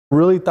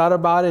really thought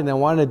about it, and I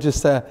wanted to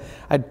just,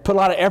 I put a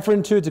lot of effort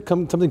into it to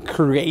come something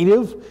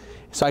creative.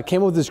 So I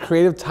came up with this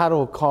creative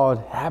title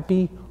called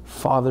Happy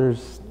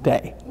Father's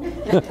Day.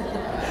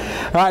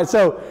 All right,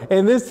 so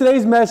in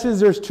today's message,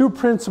 there's two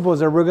principles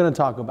that we're going to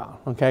talk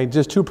about, okay?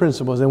 Just two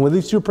principles. And with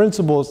these two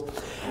principles,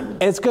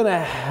 it's going to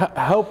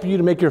help you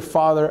to make your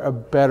father a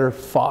better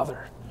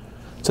father.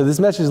 So this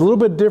message is a little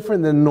bit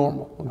different than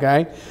normal,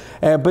 okay?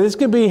 But it's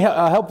going to be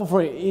helpful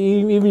for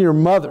even your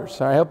mothers.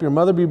 All right? Help your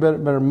mother be a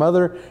better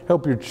mother.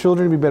 Help your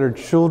children be better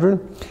children.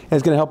 And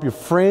it's going to help your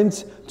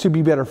friends to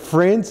be better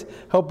friends.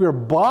 Help your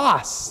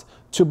boss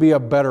to be a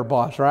better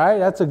boss, right?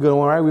 That's a good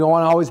one, right? We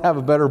want to always have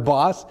a better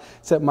boss.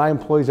 Except my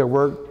employees at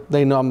work,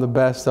 they know I'm the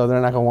best, so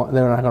they're not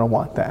going to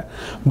want that.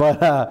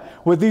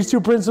 But with these two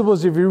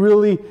principles, if you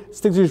really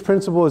stick to these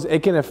principles,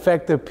 it can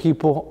affect the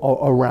people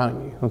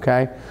around you,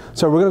 okay?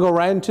 So we're going to go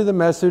right into the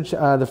message.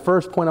 The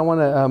first point I want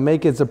to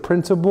make is the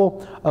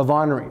principle of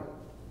honoring.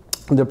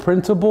 The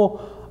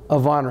principle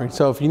of honoring.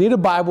 So if you need a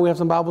Bible, we have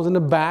some Bibles in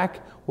the back.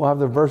 We'll have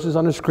the verses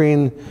on the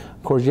screen.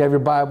 Of course, you have your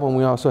Bible, and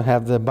we also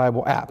have the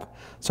Bible app.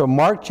 So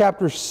Mark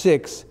chapter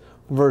 6,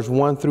 verse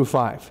 1 through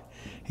 5.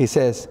 He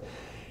says,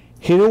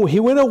 he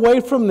went away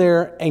from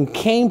there and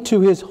came to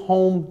his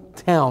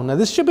hometown. Now,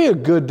 this should be a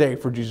good day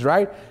for Jesus,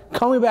 right?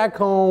 Coming back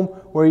home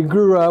where he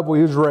grew up, where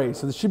he was raised.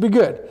 So this should be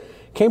good.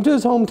 Came to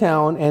his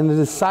hometown, and the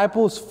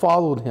disciples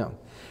followed him.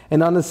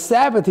 And on the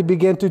Sabbath, he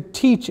began to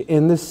teach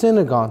in the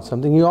synagogue,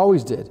 something he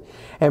always did.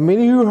 And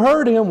many who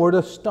heard him were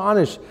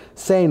astonished,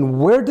 saying,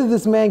 "Where did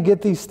this man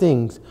get these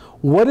things?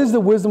 What is the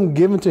wisdom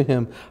given to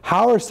him?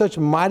 How are such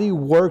mighty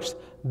works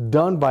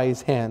done by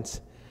his hands?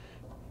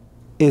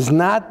 Is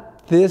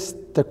not this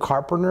the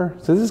carpenter?"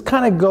 So this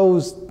kind of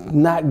goes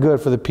not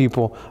good for the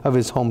people of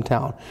his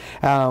hometown,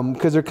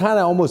 because they're kind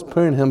of almost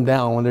putting him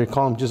down when they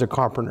call him just a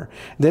carpenter.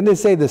 Then they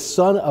say the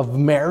son of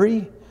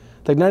Mary.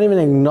 They're not even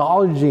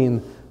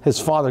acknowledging his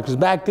father, because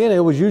back then it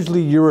was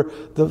usually you were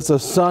the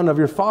son of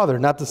your father,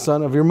 not the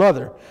son of your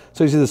mother.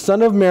 So he said the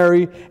son of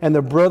Mary and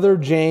the brother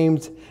of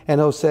James and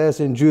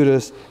Joses and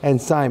Judas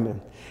and Simon.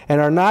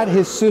 And are not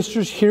his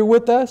sisters here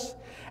with us?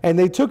 And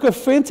they took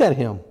offense at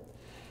him.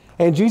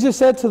 And Jesus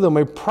said to them,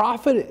 "A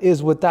prophet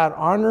is without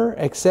honor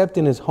except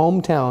in his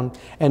hometown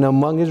and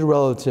among his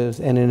relatives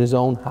and in his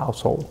own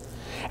household."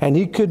 And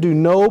he could do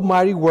no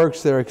mighty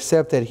works there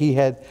except that he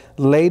had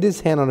laid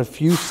his hand on a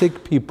few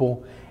sick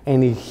people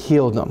and he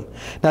healed them.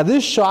 Now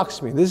this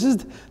shocks me. This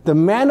is the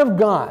man of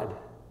God,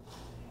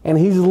 and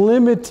he's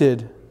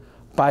limited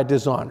by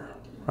dishonor,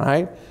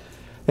 right?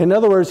 In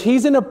other words,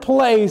 he's in a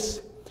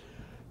place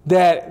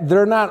that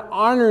they're not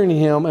honoring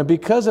him, and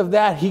because of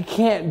that, he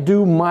can't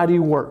do mighty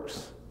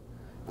works.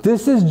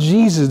 This is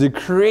Jesus, the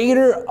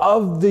creator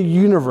of the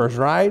universe,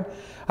 right?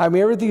 I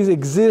mean, everything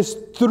exists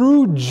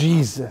through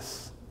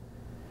Jesus.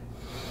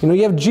 You know,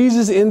 you have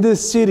Jesus in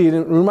this city,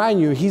 and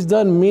remind you, he's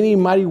done many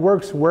mighty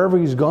works wherever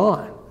he's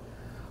gone.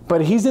 But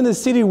he's in the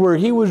city where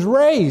he was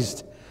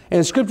raised.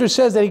 And Scripture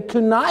says that he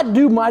could not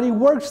do mighty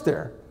works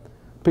there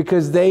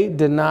because they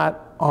did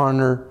not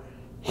honor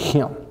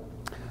him.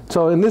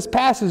 So in this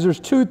passage, there's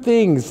two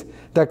things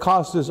that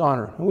cause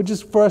dishonor, which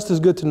is for us is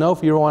good to know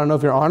if you want to know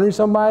if you're honoring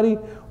somebody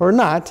or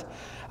not.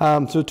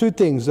 So two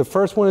things. The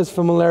first one is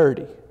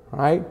familiarity,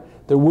 right?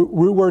 The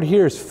root word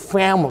here is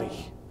family.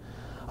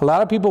 A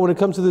lot of people, when it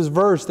comes to this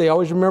verse, they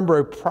always remember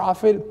a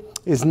prophet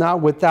is not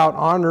without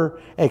honor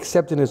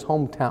except in his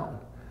hometown.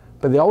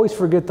 But they always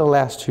forget the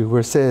last two,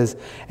 where it says,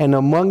 and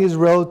among his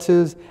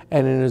relatives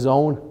and in his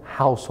own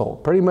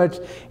household. Pretty much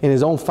in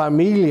his own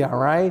familia,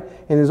 right?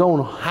 In his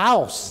own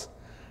house.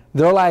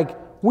 They're like,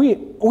 we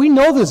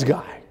know this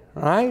guy,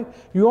 right?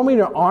 You want me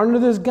to honor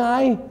this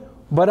guy,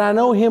 but I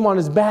know him on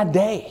his bad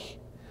day.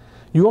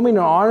 You want me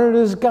to honor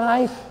this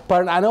guy,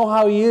 but I know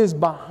how he is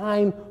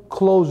behind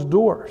closed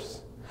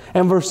doors.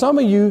 And for some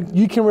of you,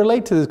 you can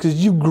relate to this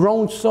because you've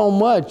grown so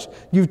much.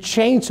 You've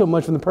changed so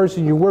much from the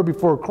person you were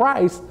before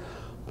Christ.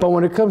 But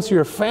when it comes to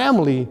your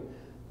family,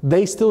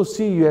 they still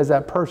see you as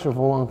that person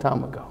from a long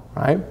time ago,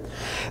 right?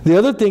 The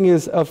other thing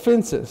is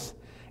offenses.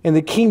 In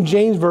the King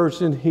James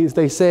Version,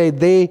 they say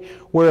they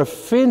were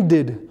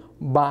offended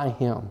by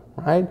him,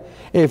 right?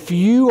 If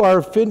you are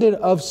offended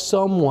of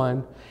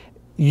someone,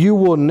 you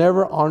will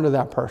never honor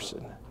that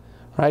person,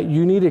 right?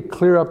 You need to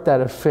clear up that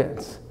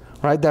offense,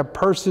 right? That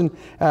person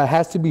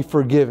has to be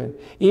forgiven.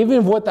 Even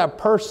if what that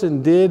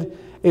person did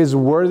is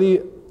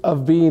worthy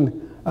of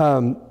being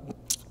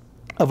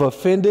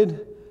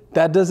offended,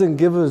 that doesn't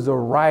give us the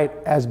right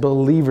as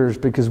believers,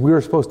 because we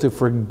are supposed to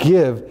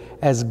forgive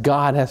as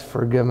God has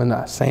forgiven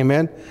us.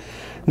 Amen.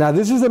 Now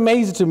this is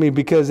amazing to me,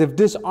 because if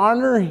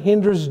dishonor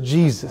hinders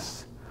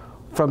Jesus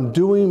from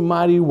doing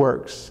mighty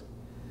works,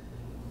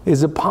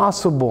 is it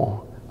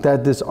possible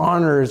that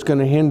dishonor is going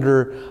to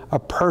hinder a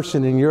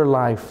person in your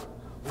life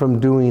from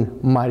doing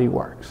mighty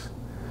works?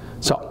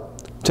 So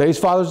today's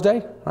Father's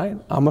Day, right?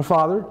 I'm a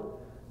father.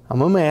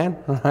 I'm a man,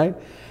 right?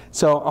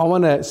 So I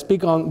want to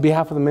speak on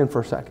behalf of the men for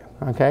a second,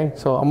 okay?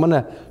 So I'm going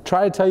to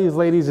try to tell you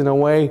ladies in a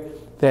way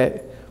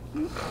that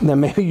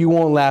maybe you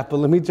won't laugh, but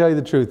let me tell you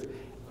the truth.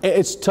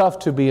 It's tough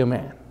to be a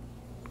man,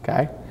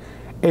 okay?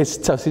 It's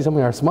tough. See, some of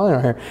you are smiling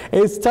right here.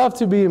 It's tough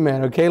to be a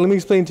man, okay? Let me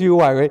explain to you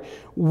why, right?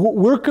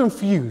 We're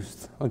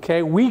confused,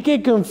 okay? We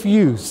get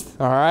confused,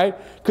 all right?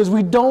 Because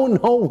we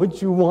don't know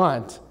what you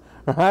want,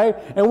 all right?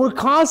 And we're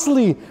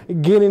constantly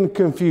getting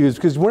confused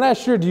because we're not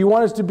sure. Do you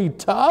want us to be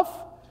tough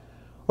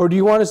or do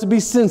you want us to be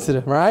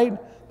sensitive, right?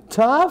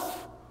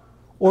 Tough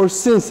or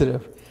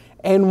sensitive?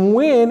 And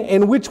when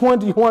and which one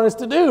do you want us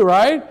to do,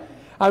 right?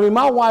 I mean,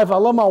 my wife, I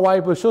love my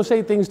wife, but she'll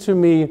say things to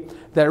me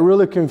that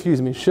really confuse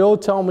me. She'll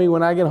tell me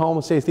when I get home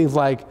and say things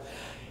like,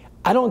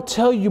 I don't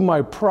tell you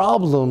my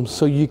problems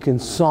so you can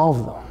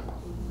solve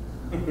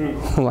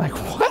them. I'm like,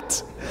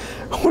 what?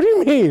 What do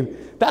you mean?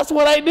 That's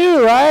what I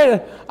do,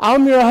 right?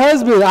 I'm your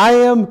husband. I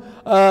am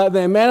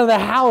the man of the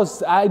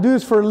house. I do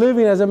this for a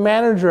living as a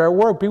manager at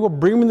work. People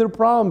bring me their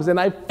problems and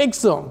I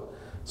fix them.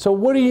 So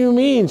what do you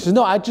mean? She says,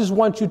 no, I just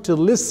want you to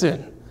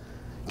listen.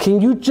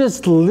 Can you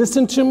just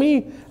listen to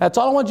me? That's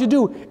all I want you to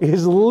do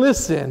is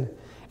listen.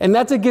 And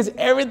that's against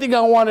everything I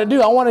want to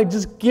do. I want to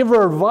just give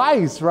her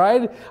advice,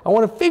 right? I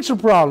want to fix her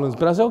problems.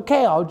 But I said,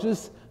 okay, I'll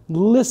just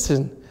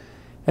listen.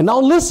 And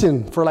I'll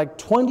listen for like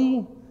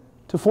 20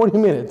 to 40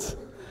 minutes.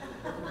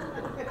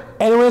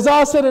 And when it's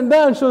all said and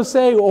done, she'll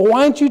say, well,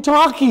 why aren't you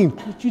talking?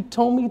 But you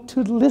told me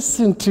to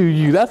listen to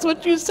you. That's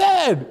what you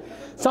said.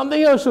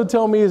 Something else she'll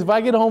tell me is if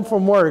I get home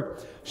from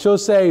work, she'll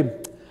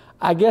say,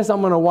 I guess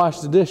I'm going to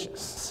wash the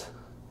dishes.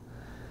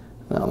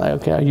 And I'm like,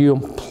 okay, are you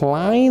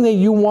implying that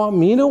you want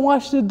me to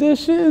wash the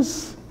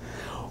dishes?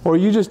 Or are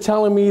you just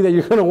telling me that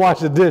you're going to wash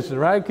the dishes,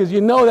 right? Because you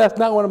know that's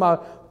not one of my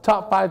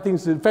top 5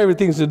 favorite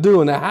things to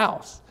do in the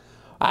house.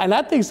 And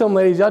I think some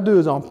ladies, y'all do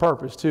this on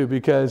purpose too,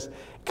 because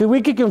we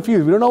get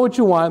confused. We don't know what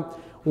you want.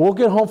 We'll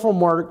get home from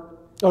work.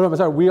 Oh, no, I'm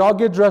sorry. We all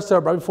get dressed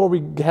up right before we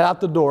head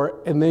out the door,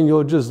 and then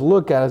you'll just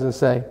look at us and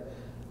say,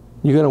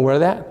 you going to wear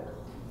that?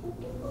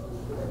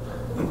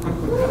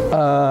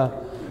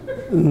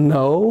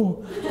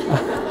 No.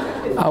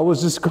 I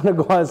was just going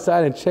to go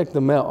outside and check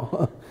the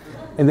mail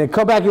and then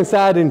come back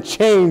inside and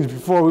change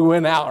before we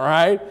went out,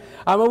 right?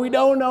 I mean, we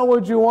don't know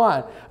what you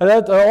want.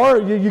 Or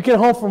you get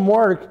home from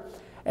work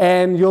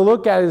and you'll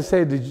look at it and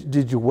say,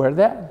 did you wear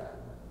that?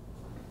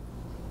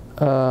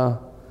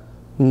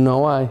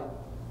 No,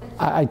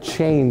 I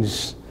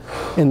changed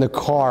in the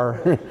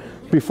car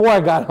before I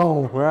got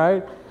home,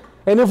 right?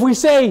 And if we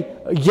say,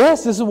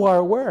 yes, this is what I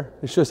wear,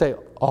 it should say,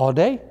 all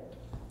day?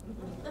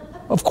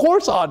 Of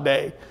course, all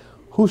day.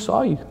 Who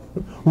saw you?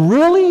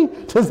 Really?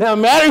 Does that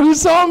matter who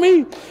saw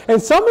me?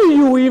 And some of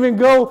you will even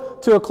go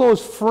to a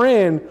close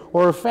friend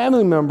or a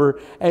family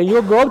member and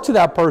you'll go up to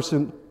that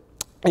person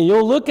and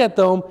you'll look at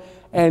them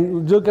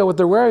and look at what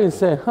they're wearing and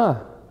say,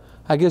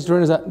 I guess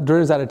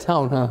Dorinda's out of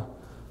town, huh?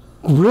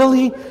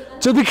 Really?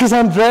 Just because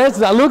I'm dressed,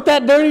 does I look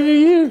that dirty to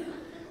you?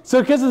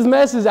 So because of this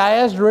message, I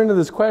asked Dorinda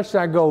this question.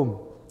 I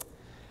go,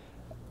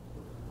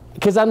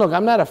 because I'm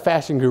not a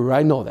fashion guru,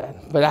 I know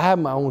that, but I have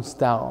my own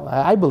style.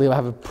 I believe I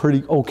have a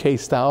pretty okay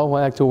style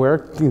I like to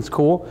wear, I think it's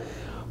cool.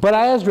 But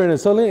I asked Dorinda,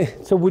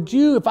 so would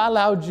you, if I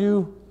allowed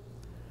you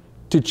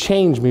to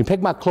change me,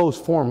 pick my clothes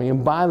for me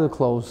and buy the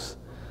clothes,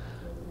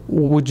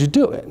 would you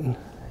do it?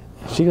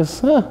 She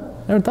goes,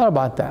 never thought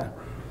about that.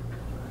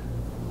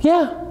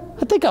 Yeah,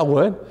 I think I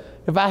would.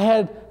 If I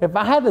had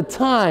the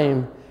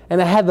time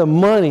and I had the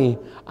money,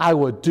 I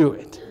would do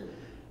it.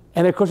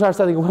 And of course I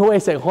started thinking, wait a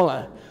second, hold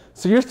on.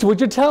 So what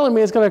you're telling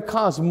me is going to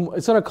cost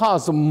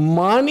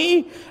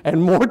money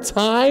and more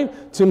time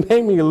to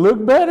make me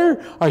look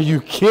better? Are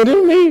you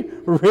kidding me?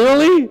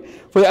 Really?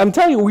 But I'm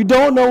telling you, we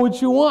don't know what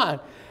you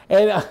want.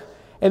 And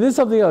this is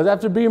something else.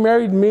 After being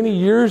married many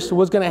years,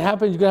 what's going to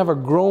happen? You're going to have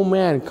a grown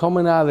man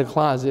coming out of the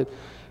closet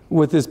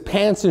with his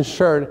pants and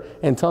shirt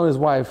and telling his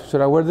wife,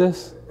 should I wear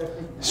this?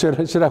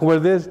 Should I wear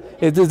this?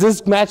 Does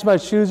this match my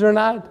shoes or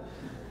not?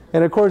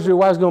 And of course, your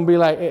wife's going to be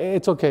like,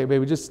 it's okay,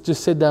 baby. Just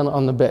sit down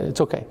on the bed.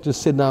 It's okay.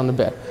 Just sit down on the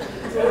bed.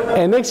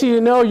 And next thing you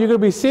know, you're going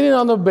to be sitting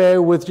on the bed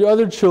with your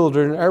other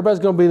children. Everybody's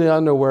going to be in the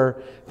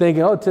underwear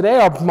thinking, oh,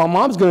 today my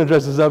mom's going to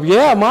dress us up.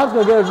 Yeah, mom's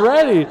going to get us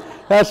ready.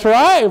 That's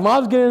right.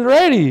 Mom's getting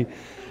ready.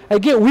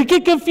 Again, we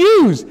get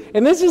confused.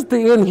 And this is the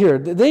end here.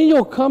 Then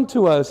you'll come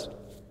to us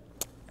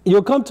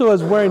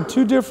wearing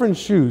 2 different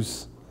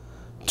shoes,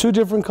 2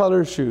 different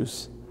color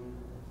shoes.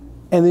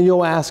 And then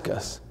you'll ask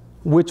us,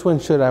 which one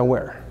should I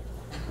wear?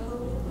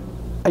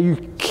 Are you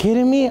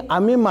kidding me?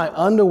 I'm in my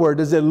underwear.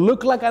 Does it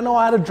look like I know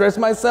how to dress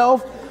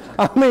myself?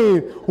 I mean,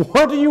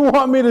 what do you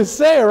want me to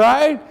say,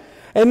 right?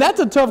 And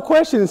that's a tough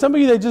question. And some of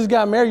you that just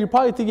got married, you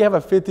probably think you have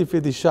a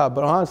 50-50 shot,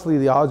 but honestly,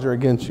 the odds are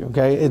against you,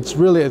 okay? It's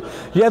really,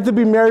 you have to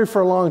be married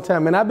for a long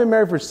time. And I've been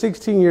married for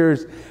 16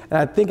 years, and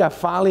I think I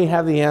finally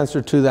have the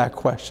answer to that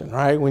question,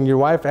 right? When your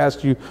wife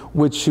asks you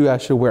which shoe I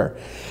should wear.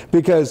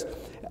 Because,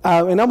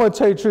 and I'm going to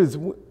tell you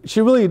the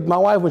truth, my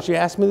wife, when she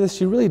asked me this,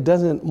 she really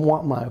doesn't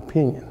want my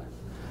opinion.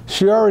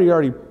 She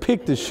already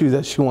picked the shoe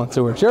that she wants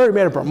to wear. She already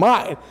made up her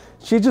mind.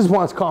 She just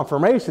wants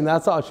confirmation.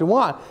 That's all she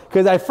wants.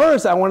 Because at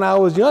first, when I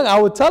was young, I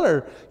would tell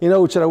her,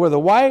 should I wear the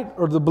white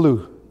or the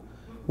blue?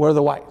 Wear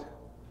the white.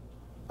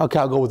 Okay,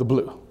 I'll go with the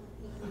blue.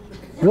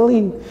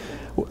 Really?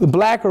 The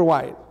black or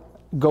white?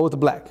 Go with the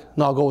black.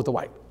 No, I'll go with the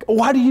white.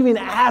 why do you even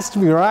ask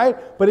me, right?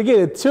 But again,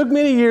 it took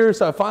many years,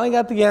 so I finally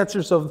got the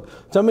answer. So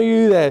some of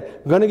you that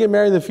are going to get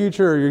married in the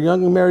future, or you're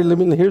young and married,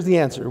 here's the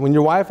answer. When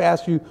your wife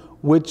asks you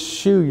which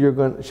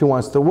shoe she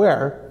wants to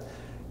wear,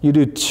 you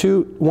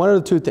do one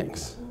of the two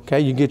things. Okay,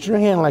 you get your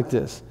hand like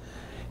this,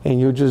 and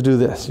you just do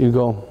this. You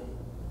go.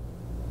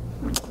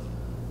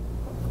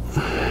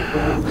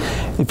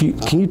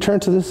 Can you turn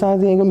to this side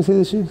of the angle? Let me see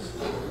the shoes.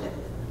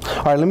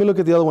 All right, let me look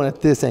at the other one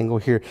at this angle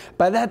here.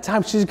 By that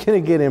time, she's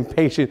going to get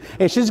impatient,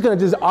 and she's going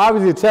to just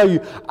obviously tell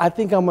you, I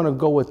think I'm going to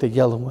go with the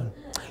yellow one.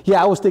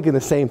 Yeah, I was thinking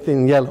the same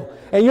thing, yellow.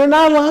 And you're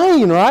not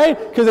lying, right?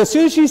 Because as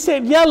soon as she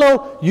said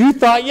yellow, you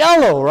thought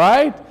yellow,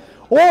 right?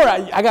 Or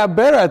I got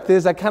better at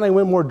this. I kind of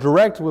went more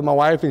direct with my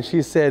wife, and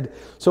she said,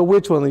 so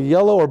which one, the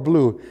yellow or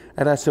blue?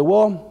 And I said,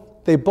 well,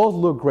 they both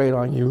look great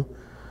on you.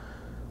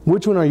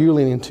 Which one are you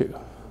leaning to?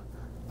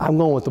 I'm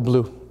going with the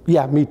blue.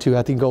 Yeah, me too.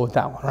 I think go with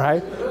that one,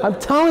 right? I'm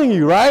telling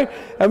you, right?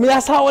 I mean,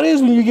 that's how it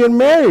is when you get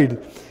married.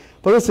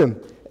 But listen,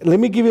 let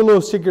me give you a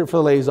little secret for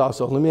the ladies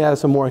also. Let me add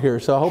some more here.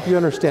 So I hope you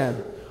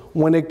understand.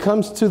 When it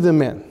comes to the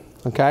men,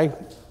 okay?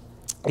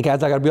 Hey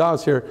guys, I got to be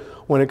honest here.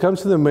 When it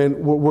comes to the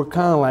men, we're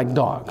kind of like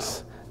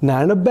dogs.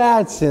 Not in a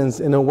bad sense,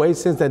 in a way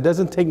sense that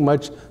doesn't take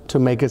much to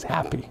make us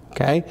happy,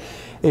 okay?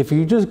 If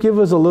you just give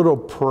us a little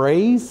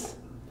praise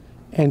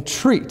and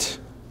treat,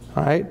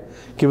 all right?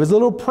 Give us a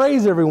little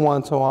praise every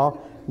once in a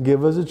while.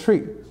 Give us a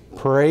treat.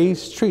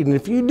 Praise, treat. And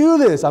if you do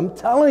this, I'm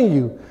telling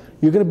you,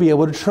 you're going to be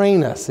able to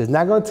train us. It's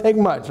not going to take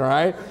much, all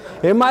right?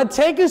 It might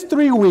take us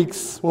 3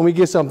 weeks when we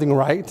get something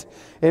right.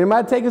 And it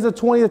might take us the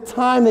 20th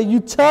time that you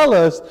tell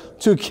us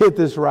to get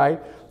this right.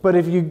 But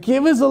if you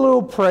give us a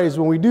little praise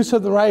when we do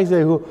something right, you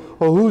say, oh,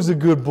 who's a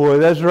good boy?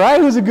 That's right.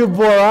 Who's a good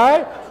boy, all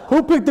right?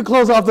 Who picked the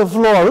clothes off the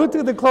floor? Who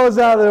took the clothes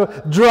out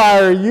of the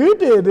dryer? You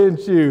did,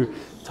 didn't you?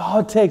 It's all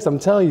it takes. I'm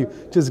telling you,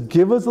 just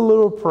give us a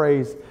little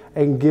praise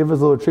and give us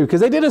a little treat.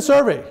 Because they did a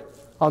survey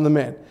on the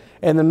men.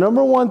 And the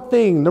number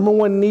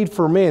one need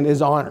for men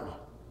is honor.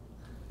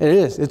 It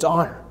is. It's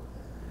honor.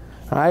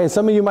 All right? And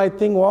some of you might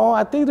think, well,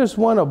 I think there's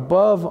one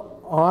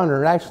above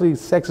honor. Actually,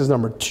 sex is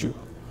number 2.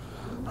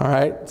 All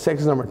right?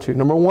 Sex is number 2.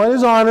 Number 1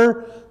 is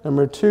honor.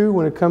 Number 2,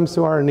 when it comes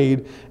to our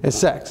need, is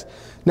sex.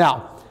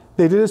 Now,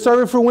 they did a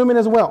survey for women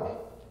as well.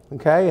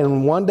 Okay?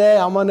 And one day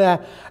I'm going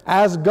to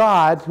ask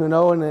God,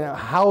 and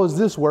how does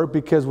this work?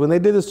 Because when they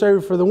did the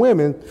survey for the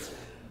women,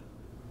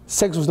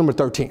 sex was number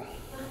 13.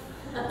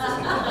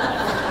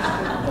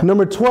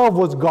 Number 12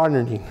 was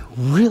gardening.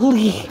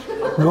 Really?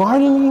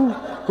 Gardening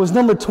was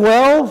number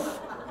 12?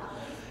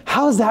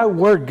 How does that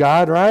work,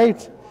 God,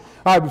 right?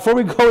 All right, before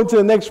we go into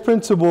the next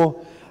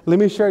principle, let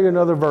me share you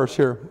another verse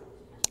here.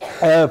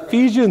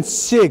 Ephesians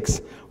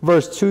 6,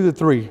 verse 2 to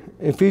 3.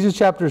 Ephesians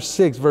chapter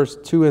 6, verse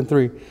 2 and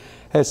 3.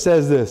 It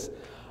says this,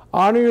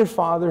 honor your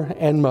father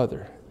and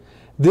mother.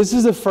 This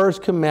is the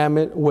first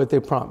commandment with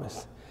a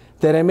promise,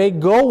 that it may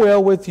go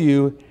well with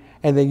you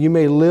and that you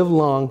may live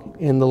long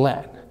in the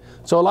land.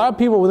 So a lot of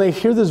people, when they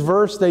hear this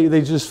verse,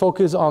 they just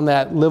focus on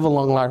that live a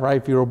long life, right?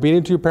 If you're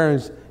obedient to your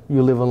parents,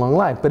 you live a long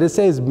life. But it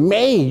says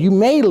you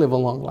may live a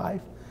long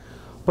life.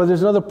 But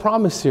there's another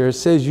promise here. It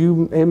says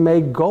it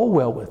may go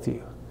well with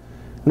you.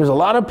 And there's a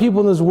lot of people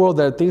in this world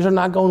that things are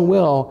not going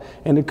well,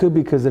 and it could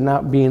be because they're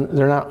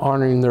not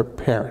honoring their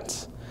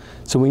parents.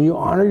 So when you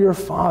honor your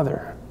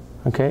father,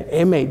 okay,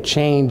 it may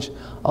change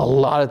a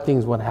lot of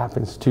things what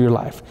happens to your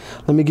life.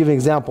 Let me give you an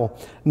example.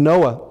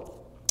 Noah.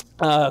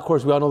 Of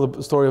course, we all know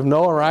the story of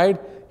Noah,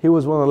 right? He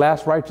was one of the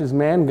last righteous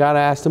men. God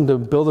asked him to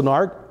build an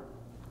ark,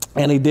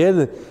 and he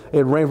did.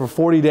 It rained for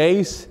 40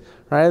 days,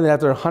 right? And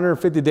after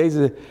 150 days,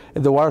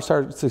 the water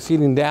started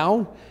succeeding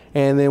down.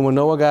 And then when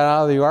Noah got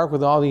out of the ark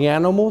with all the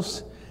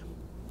animals,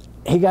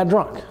 he got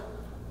drunk.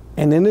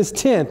 And in his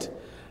tent,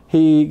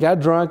 he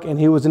got drunk, and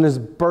he was in his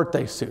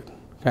birthday suit,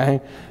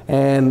 okay?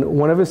 And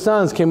one of his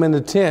sons came in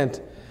the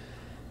tent,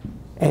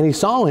 and he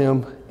saw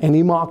him, and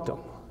he mocked him.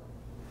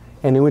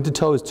 And he went to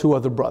tell his 2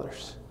 other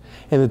brothers.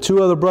 And the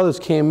 2 other brothers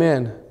came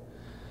in,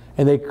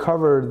 and they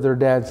covered their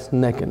dad's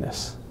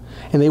nakedness.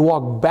 And they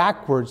walked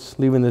backwards,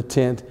 leaving the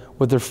tent,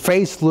 with their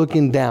face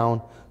looking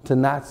down to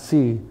not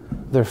see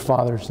their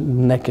father's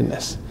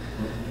nakedness.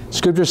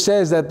 Scripture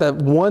says that the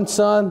one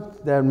son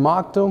that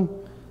mocked him,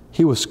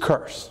 he was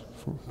cursed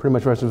for pretty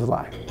much the rest of his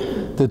life.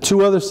 The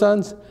 2 other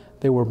sons,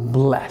 they were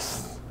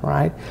blessed,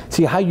 right?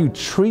 See, how you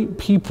treat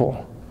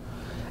people,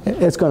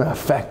 it's going to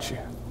affect you.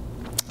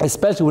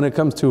 Especially when it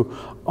comes to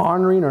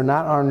honoring or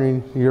not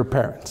honoring your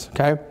parents,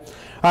 okay?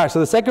 All right,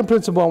 so the second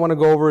principle I want to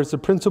go over is the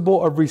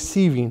principle of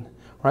receiving,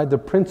 right? The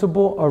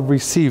principle of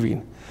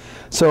receiving.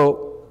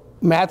 So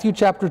Matthew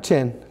chapter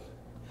 10,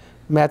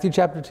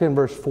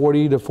 verse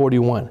 40 to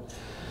 41.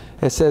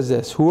 It says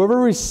this, whoever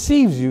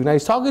receives you, now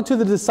he's talking to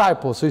the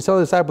disciples, so he's telling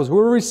the disciples,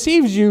 whoever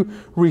receives you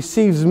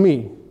receives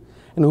me.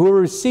 And whoever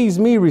receives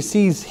me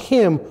receives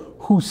him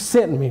who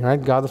sent me, right?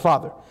 God the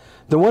Father.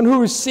 The one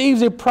who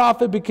receives a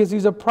prophet because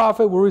he's a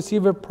prophet will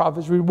receive a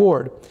prophet's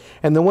reward.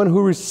 And the one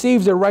who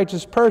receives a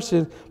righteous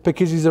person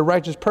because he's a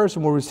righteous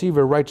person will receive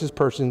a righteous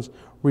person's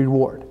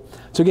reward.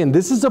 So again,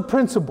 this is a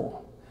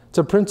principle It's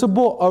a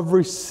principle of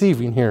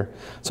receiving here.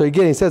 So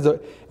again, he says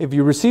that if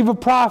you receive a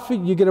prophet,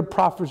 you get a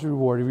prophet's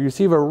reward. If you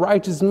receive a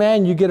righteous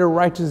man, you get a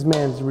righteous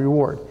man's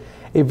reward.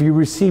 If you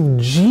receive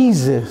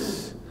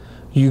Jesus,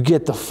 you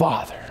get the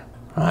Father.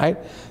 All right?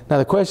 Now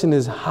the question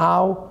is,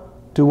 how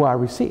do I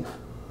receive?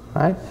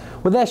 Right?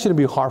 Well, that shouldn't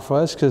be hard for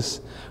us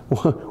because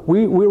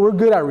we're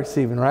good at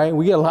receiving, right?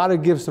 We get a lot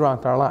of gifts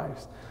throughout our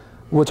lives.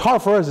 What's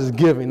hard for us is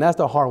giving. That's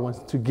the hard one,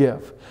 to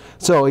give.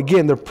 So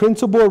again, the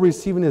principle of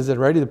receiving is,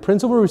 ready? The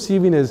principle of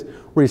receiving is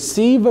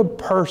receive a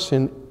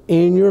person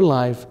in your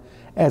life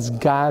as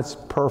God's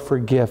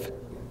perfect gift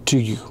to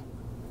you.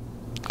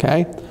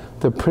 Okay?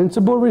 The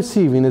principle of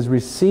receiving is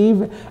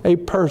receive a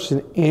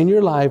person in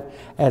your life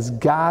as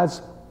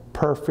God's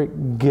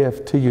perfect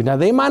gift to you. Now,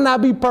 they might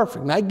not be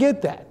perfect, and I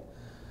get that,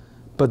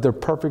 but they're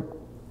perfect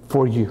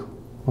for you.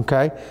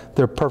 Okay?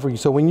 They're perfect.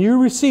 So when you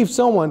receive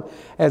someone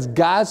as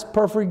God's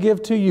perfect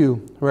gift to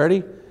you,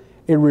 ready?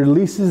 It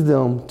releases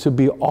them to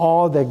be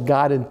all that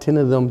God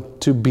intended them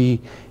to be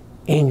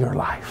in your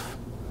life.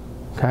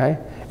 Okay?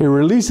 It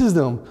releases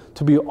them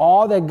to be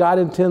all that God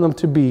intended them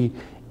to be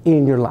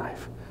in your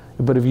life.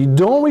 But if you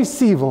don't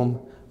receive them,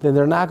 then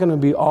they're not going to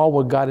be all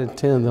what God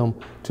intended them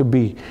to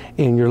be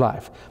in your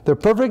life. The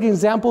perfect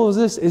example of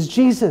this is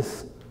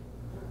Jesus.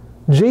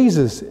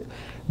 Jesus.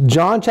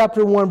 John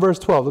chapter 1, verse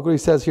 12. Look what he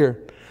says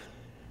here.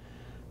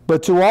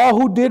 But to all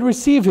who did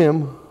receive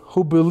him,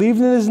 who believed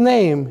in his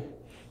name,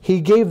 he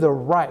gave the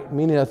right,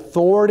 meaning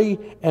authority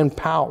and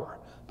power,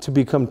 to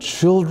become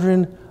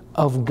children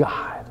of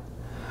God.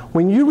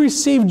 When you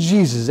receive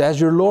Jesus as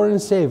your Lord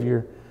and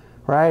Savior,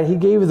 right, he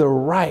gave you the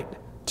right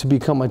to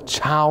become a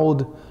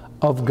child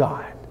of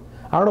God.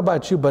 I don't know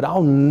about you, but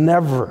I'll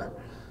never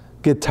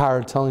get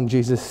tired of telling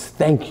Jesus,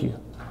 thank you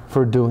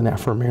for doing that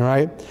for me,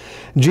 right?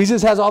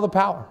 Jesus has all the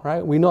power,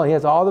 right? We know he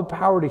has all the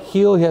power to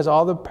heal. He has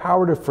all the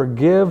power to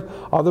forgive,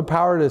 all the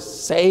power to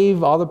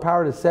save, all the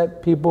power to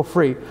set people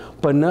free.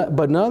 But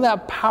none of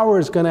that power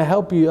is going to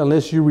help you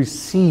unless you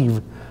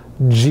receive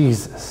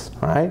Jesus,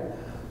 right?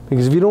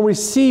 Because if you don't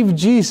receive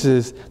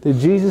Jesus, then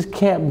Jesus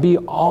can't be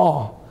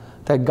all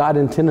that God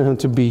intended him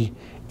to be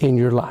in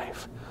your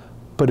life.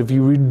 But if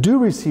you do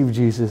receive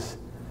Jesus,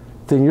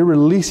 then you're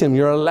releasing him.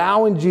 You're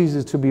allowing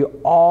Jesus to be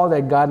all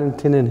that God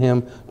intended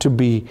him to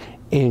be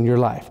in your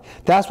life.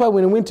 That's why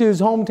when he went to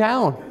his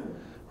hometown,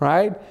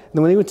 right?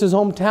 And when he went to his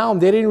hometown,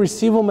 they didn't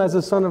receive him as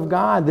a son of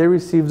God. They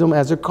received him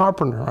as a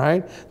carpenter,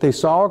 right? They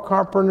saw a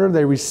carpenter.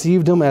 They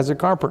received him as a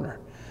carpenter.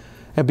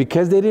 And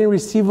because they didn't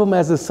receive him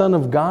as a son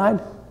of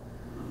God,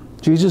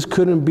 Jesus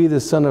couldn't be the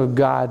son of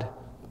God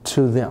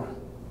to them.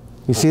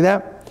 You see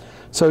that?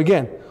 So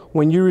again,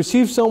 when you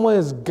receive someone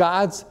as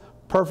God's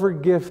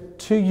perfect gift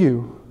to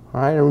you, all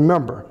right, and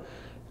remember,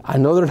 I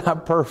know they're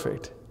not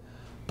perfect,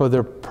 but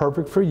they're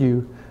perfect for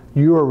you.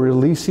 You are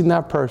releasing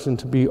that person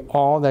to be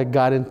all that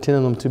God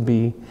intended them to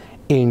be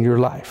in your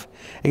life.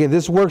 Again,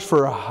 this works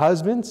for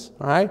husbands,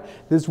 all right?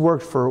 This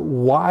works for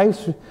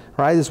wives,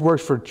 right? This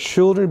works for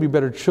children to be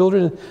better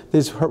children.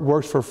 This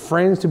works for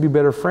friends to be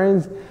better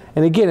friends.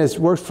 And again, it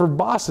works for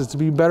bosses to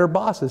be better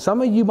bosses.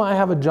 Some of you might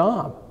have a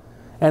job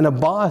and a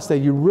boss that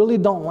you really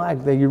don't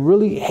like, that you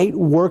really hate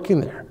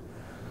working there.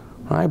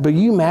 Right? But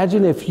you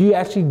imagine if you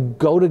actually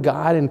go to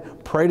God and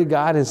pray to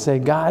God and say,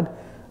 God,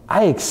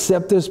 I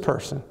accept this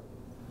person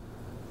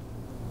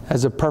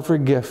as a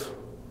perfect gift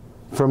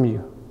from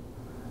you,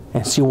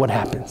 and see what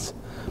happens.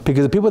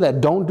 Because the people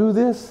that don't do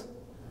this,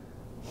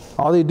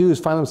 all they do is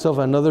find themselves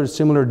another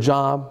similar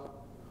job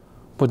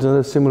with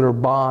another similar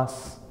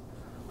boss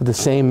with the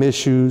same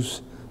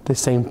issues, the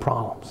same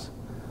problems.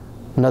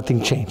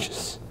 Nothing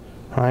changes.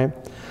 All right?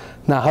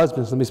 Now,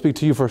 husbands, let me speak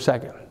to you for a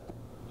second.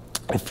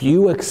 If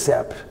you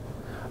accept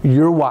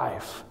your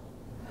wife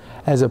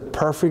as a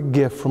perfect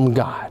gift from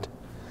God,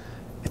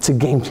 it's a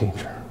game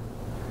changer.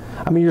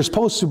 I mean, you're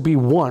supposed to be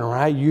one,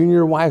 right? You and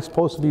your wife are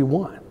supposed to be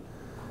one.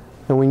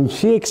 And when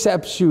she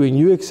accepts you and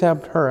you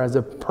accept her as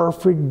a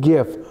perfect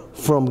gift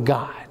from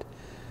God,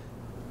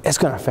 it's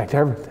going to affect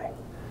everything,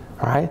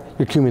 all right?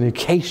 Your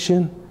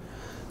communication,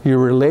 your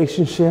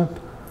relationship,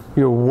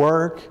 your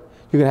work.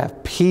 You're going to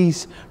have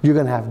peace. You're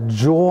going to have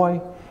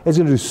joy. It's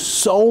going to do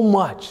so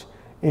much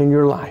in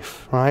your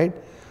life, right?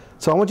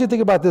 So I want you to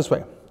think about it this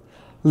way.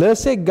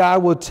 Let's say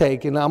God will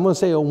take, and I'm going to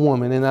say a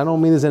woman, and I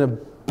don't mean this in a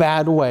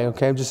bad way,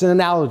 okay? Just an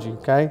analogy,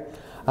 okay?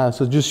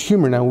 So just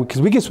humor now,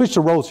 because we can switch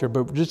the roles here,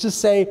 but just to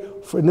say,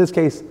 in this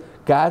case,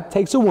 God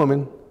takes a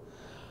woman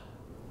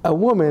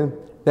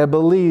that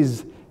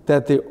believes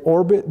that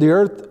the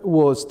earth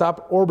will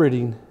stop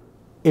orbiting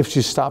if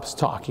she stops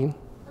talking,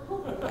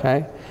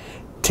 okay?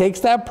 Takes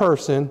that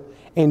person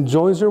and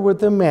joins her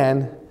with a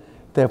man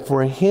that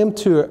for him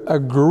to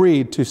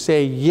agree to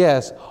say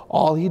yes,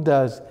 all he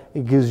does,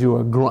 it gives you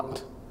a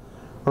grunt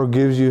or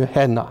gives you a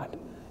head nod.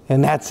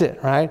 And that's it,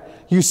 right?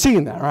 You've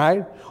seen that,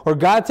 right? Or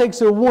God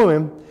takes a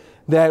woman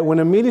that when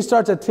a meeting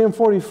starts at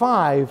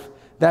 10:45,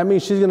 that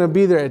means she's going to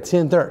be there at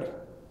 10:30.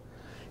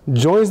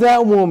 Joins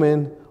that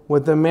woman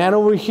with the man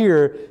over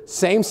here,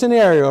 same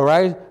scenario,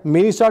 right?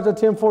 Meeting starts at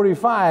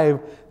 10:45.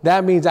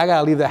 That means I got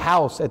to leave the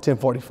house at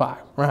 10:45,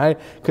 right?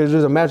 Because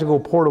there's a magical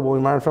portable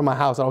right in front of my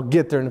house. I'll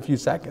get there in a few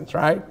seconds,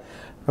 right?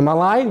 Am I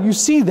lying? You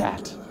see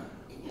that.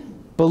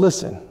 But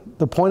listen,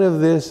 the point of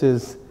this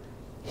is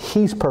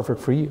he's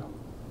perfect for you.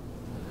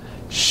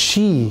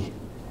 She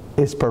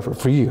is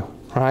perfect for you,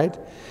 right?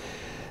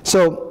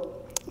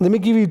 So let me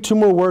give you 2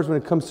 more words when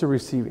it comes to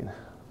receiving.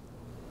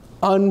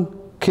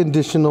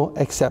 Unconditional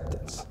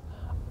acceptance.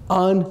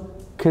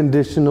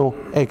 Unconditional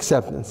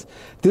acceptance.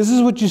 This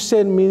is what you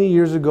said many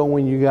years ago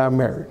when you got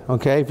married,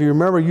 okay? If you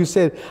remember, you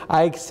said,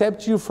 I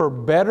accept you for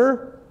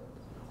better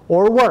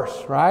or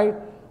worse, right?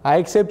 I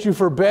accept you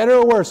for better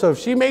or worse. So if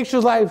she makes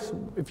your life,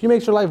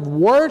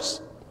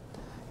 worse,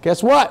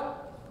 guess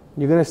what?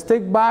 You're going to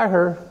stick by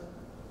her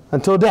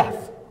until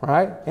death,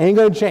 right? Ain't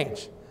going to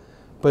change.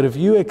 But if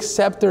you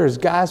accept her as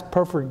God's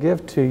perfect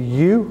gift to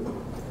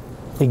you,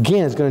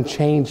 again, it's going to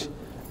change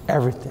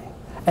everything.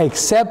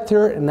 Accept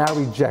her and not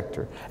reject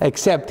her.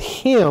 Accept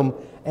him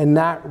and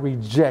not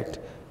reject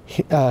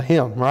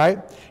him, right?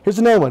 Here's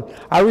another one.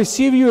 I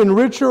receive you in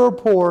richer or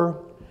poor,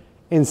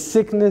 in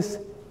sickness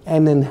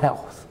and in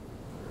health.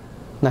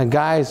 Now,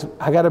 guys,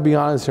 I got to be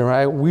honest here,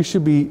 right? We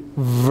should be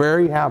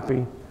very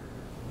happy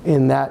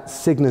in that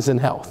sickness and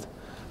health,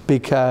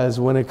 because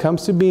when it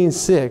comes to being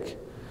sick,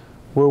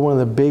 we're one of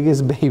the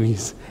biggest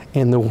babies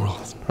in the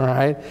world, all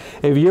right?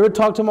 If you ever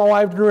talk to my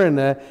wife,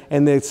 Dorinda,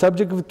 and the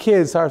subject of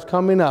kids starts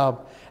coming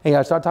up, and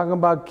I start talking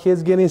about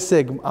kids getting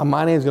sick,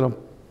 my name's going to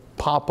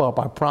pop up,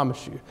 I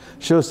promise you.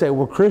 She'll say,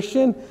 well,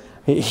 Christian,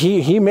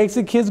 he makes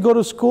the kids go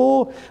to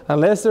school.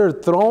 Unless they're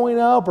throwing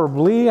up or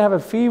bleeding, have a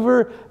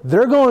fever,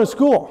 they're going to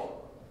school.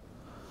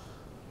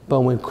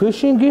 But when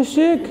Christian gets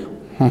sick,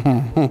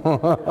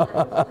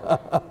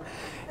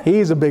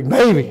 he's a big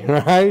baby,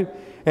 right?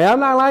 And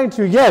I'm not lying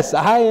to you. Yes,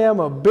 I am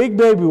a big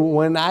baby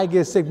when I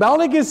get sick. But I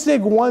only get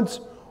sick once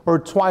or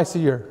twice a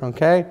year,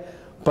 okay?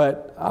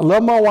 But I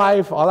love my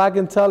wife. All I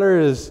can tell her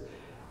is,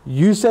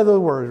 you said the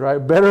words, right?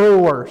 Better or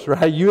worse,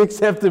 right? You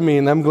accepted me,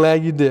 and I'm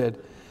glad you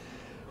did.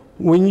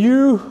 When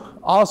you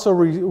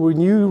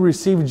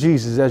received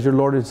Jesus as your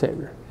Lord and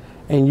Savior,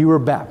 and you were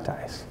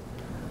baptized,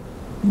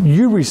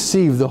 you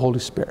received the Holy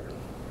Spirit.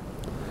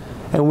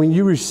 And when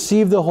you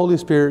receive the Holy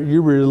Spirit,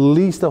 you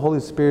release the Holy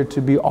Spirit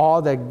to be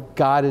all that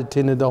God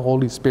intended the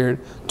Holy Spirit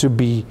to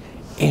be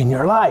in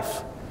your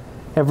life.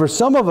 And for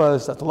some of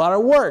us, that's a lot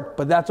of work,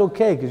 but that's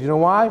okay, because you know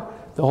why?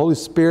 The Holy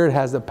Spirit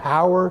has the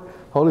power.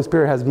 The Holy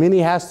Spirit has many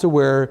hats to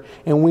wear,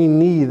 and we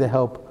need the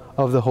help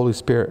of the Holy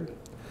Spirit.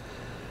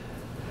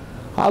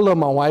 I love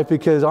my wife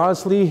because,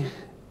 honestly,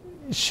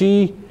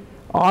 she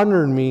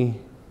honored me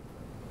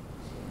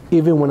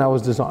even when I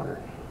was dishonored.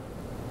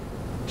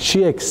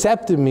 She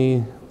accepted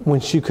me when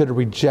she could have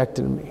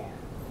rejected me.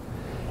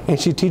 And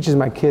she teaches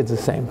my kids the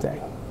same thing,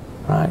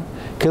 right?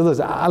 Because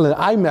listen,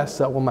 I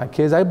mess up with my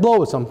kids. I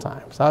blow it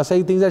sometimes. I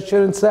say things I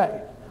shouldn't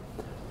say.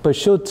 But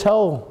she'll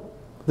tell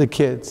the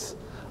kids,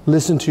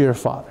 listen to your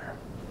father.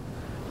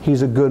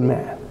 He's a good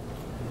man.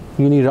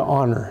 You need to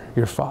honor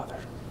your father.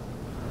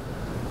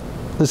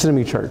 Listen to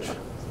me, church.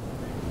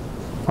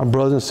 My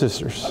brothers and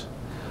sisters,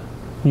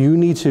 you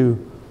need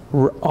to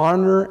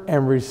honor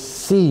and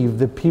receive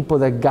the people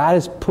that God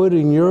has put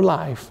in your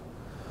life,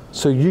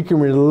 so you can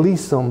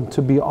release them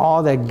to be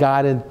all that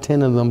God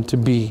intended them to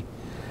be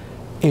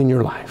in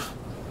your life,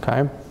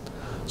 okay?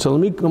 So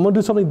I'm going to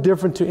do something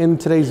different to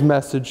end today's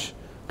message,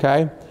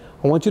 okay?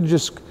 I want you to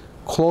just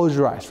close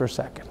your eyes for a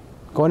second.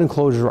 Go ahead and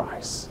close your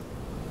eyes.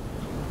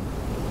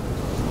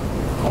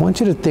 I want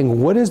you to think,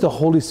 what is the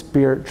Holy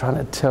Spirit trying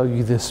to tell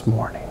you this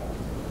morning?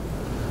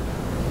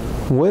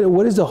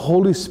 What is the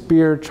Holy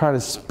Spirit trying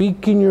to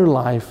speak in your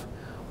life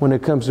when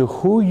it comes to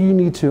who you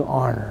need to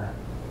honor?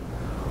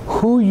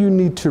 Who you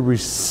need to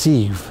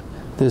receive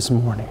this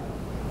morning?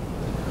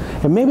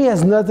 And maybe it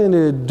has nothing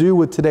to do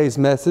with today's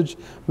message.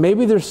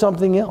 Maybe there's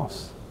something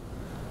else.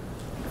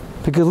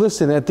 Because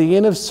listen, at the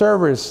end of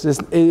service,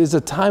 it is a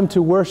time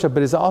to worship,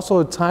 but it's also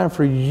a time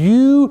for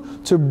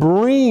you to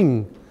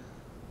bring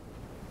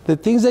the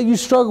things that you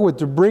struggle with,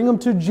 to bring them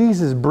to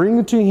Jesus, bring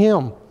them to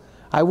Him.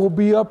 I will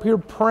be up here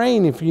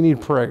praying if you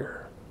need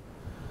prayer.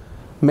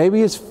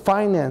 Maybe it's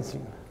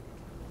financing.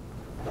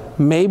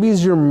 Maybe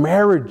it's your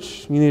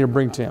marriage you need to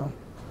bring to Him.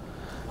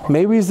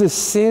 Maybe it's the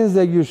sins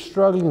that you're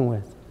struggling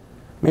with.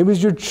 Maybe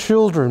it's your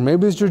children.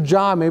 Maybe it's your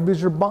job. Maybe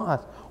it's your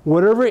boss.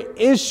 Whatever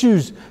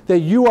issues that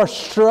you are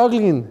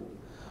struggling,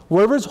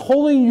 whatever is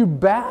holding you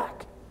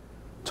back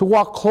to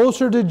walk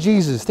closer to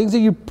Jesus, things that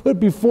you put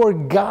before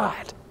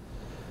God,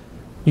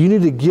 you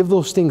need to give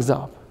those things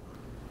up.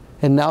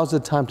 And now's the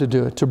time to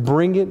do it, to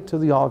bring it to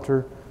the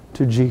altar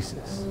to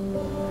Jesus.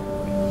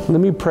 Let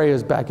me pray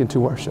us back into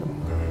worship.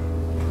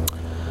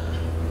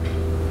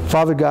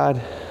 Father God,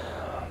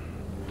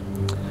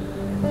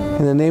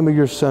 in the name of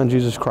your Son,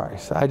 Jesus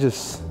Christ, I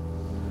just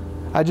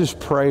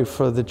pray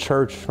for the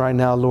church right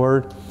now,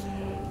 Lord,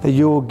 that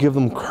you will give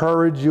them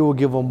courage, you will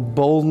give them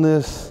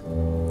boldness,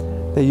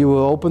 that you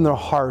will open their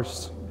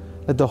hearts,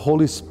 that the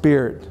Holy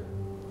Spirit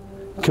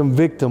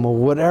Convict them of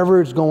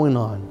whatever is going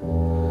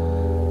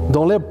on.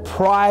 Don't let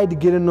pride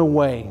get in the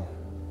way.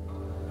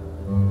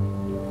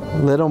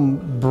 Let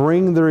them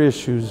bring their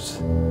issues,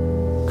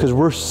 because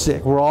we're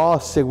sick. We're all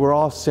sick. We're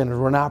all sinners.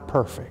 We're not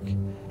perfect.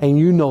 And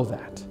you know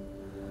that.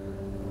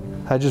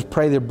 I just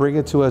pray that bring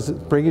it to us,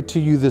 bring it to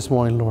you this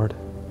morning, Lord.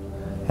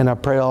 And I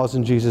pray all this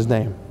in Jesus'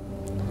 name.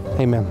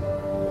 Amen.